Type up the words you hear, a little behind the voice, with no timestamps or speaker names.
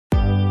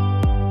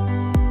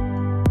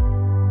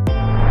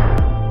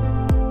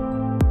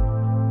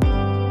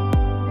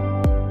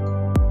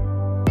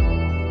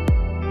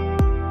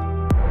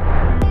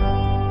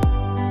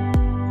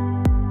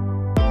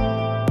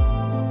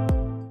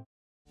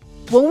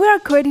When we are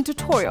creating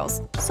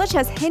tutorials, such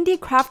as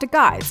handicraft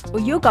guides or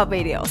yoga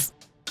videos,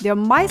 there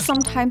might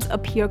sometimes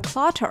appear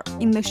clutter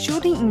in the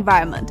shooting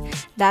environment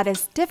that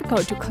is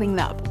difficult to clean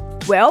up.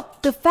 Well,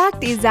 the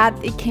fact is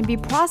that it can be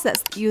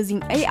processed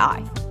using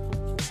AI.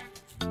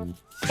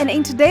 And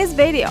in today's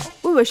video,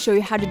 we will show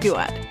you how to do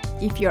it.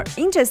 If you're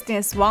interested in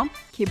this one,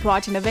 keep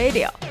watching the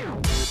video.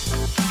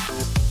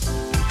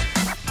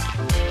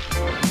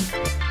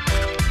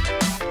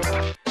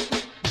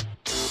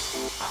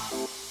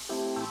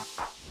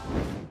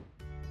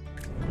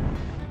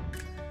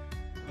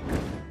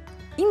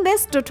 In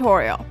this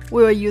tutorial,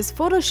 we will use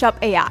Photoshop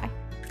AI.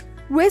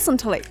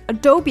 Recently,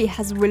 Adobe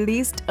has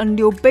released a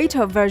new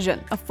beta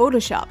version of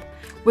Photoshop,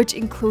 which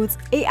includes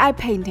AI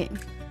painting.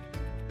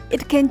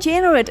 It can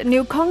generate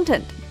new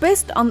content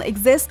based on the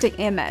existing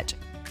image.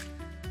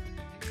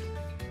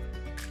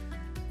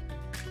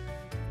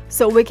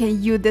 So we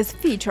can use this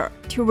feature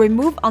to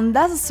remove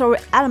unnecessary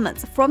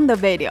elements from the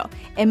video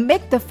and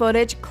make the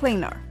footage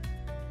cleaner.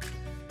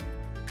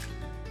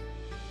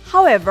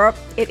 However,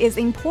 it is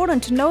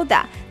important to note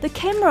that the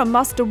camera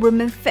must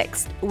remain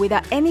fixed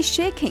without any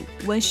shaking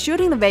when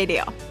shooting the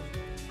video.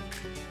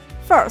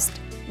 First,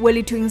 we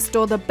need to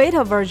install the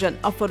beta version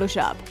of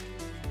Photoshop.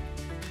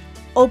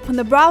 Open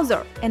the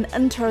browser and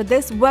enter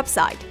this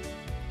website.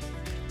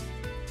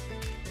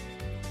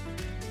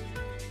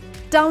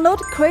 Download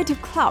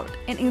Creative Cloud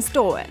and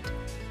install it.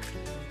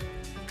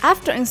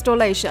 After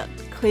installation,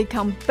 click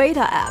on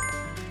Beta app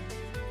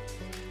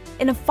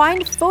and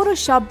find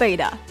Photoshop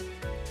Beta.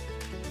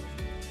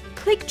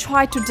 Click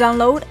Try to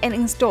download and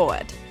install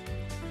it.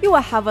 You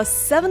will have a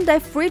 7-day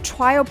free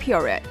trial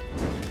period.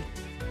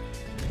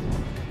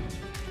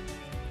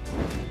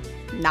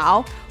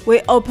 Now,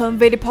 we open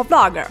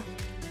VideoProc.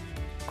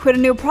 Create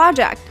a new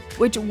project,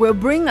 which will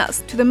bring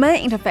us to the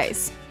main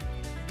interface.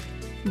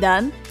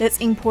 Then,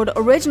 let's import the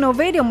original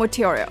video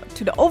material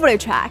to the overlay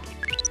track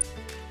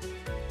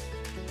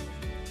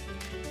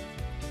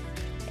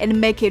and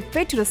make it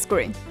fit to the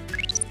screen.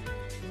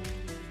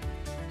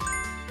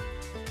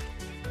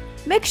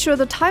 Make sure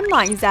the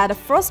timeline is at the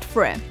first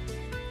frame,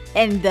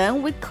 and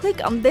then we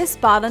click on this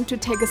button to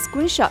take a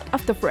screenshot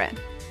of the frame.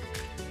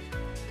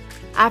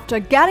 After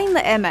getting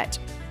the image,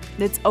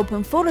 let's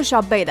open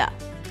Photoshop Beta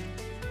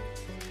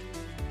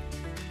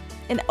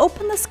and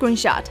open the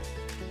screenshot.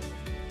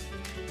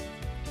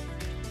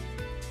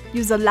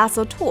 Use the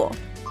lasso tool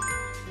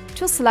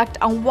to select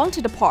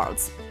unwanted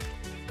parts.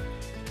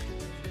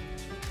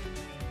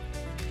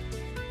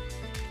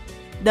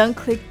 Then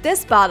click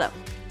this button,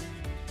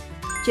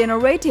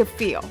 Generative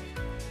Fill.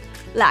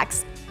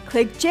 Next,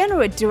 click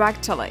Generate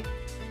directly.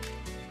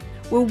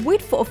 We'll wait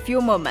for a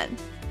few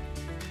moments,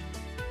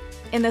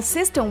 and the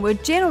system will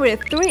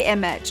generate 3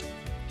 images.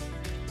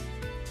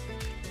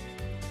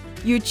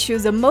 You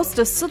choose the most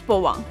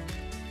suitable one.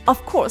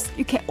 Of course,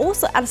 you can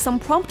also add some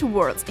prompt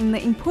words in the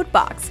input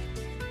box.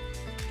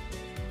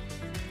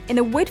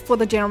 And wait for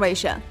the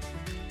generation.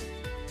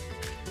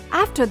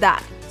 After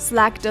that,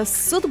 select a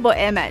suitable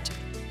image.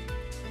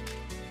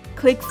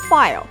 Click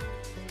File,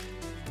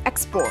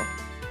 Export.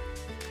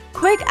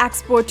 Quick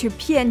export to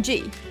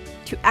PNG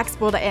to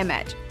export the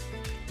image.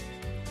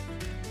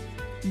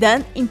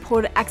 Then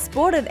import the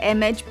exported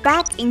image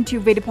back into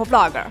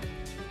VideoProc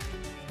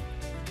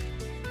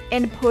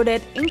and put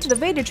it into the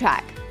video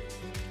track.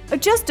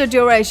 Adjust the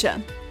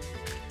duration.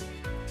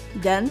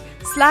 Then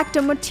select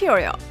the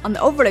material on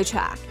the overlay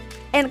track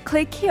and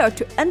click here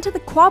to enter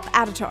the crop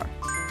editor.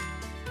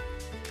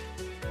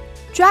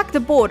 Drag the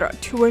border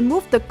to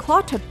remove the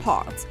cluttered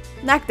parts,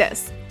 like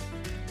this.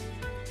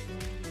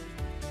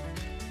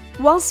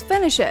 Once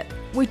finished,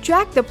 we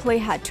drag the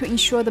playhead to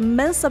ensure the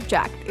main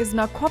subject is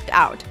not cropped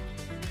out.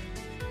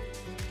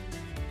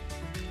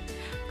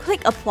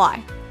 Click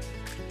Apply.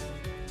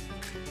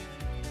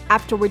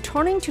 After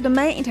returning to the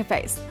main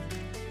interface,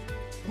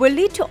 we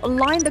need to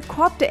align the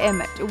cropped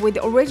image with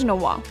the original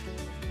one.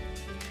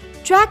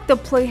 Drag the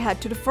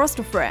playhead to the first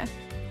frame.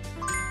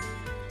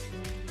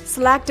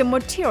 Select the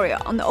material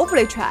on the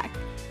overlay track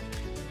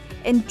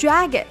and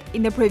drag it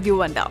in the preview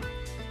window.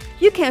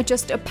 You can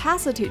adjust the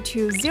opacity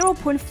to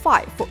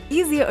 0.5 for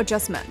easier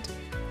adjustment.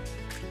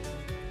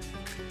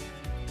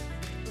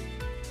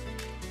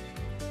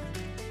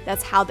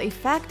 That's how the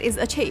effect is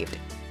achieved.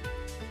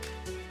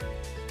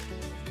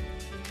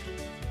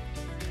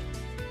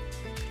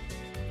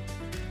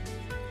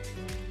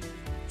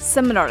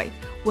 Similarly,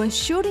 when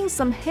shooting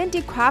some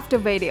handicraft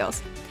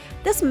videos,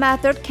 this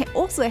method can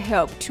also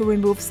help to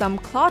remove some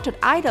cluttered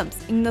items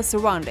in the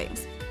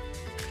surroundings.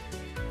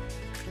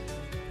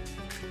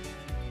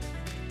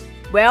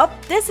 Well,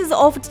 this is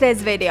all for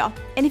today's video,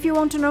 and if you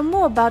want to know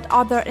more about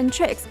other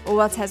tricks or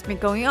what has been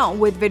going on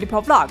with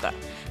VideoProc,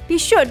 be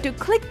sure to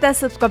click that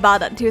subscribe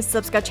button to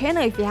subscribe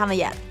channel if you haven't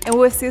yet, and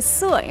we'll see you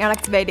soon in our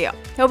next video.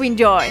 Hope you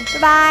enjoy. Bye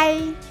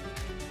bye!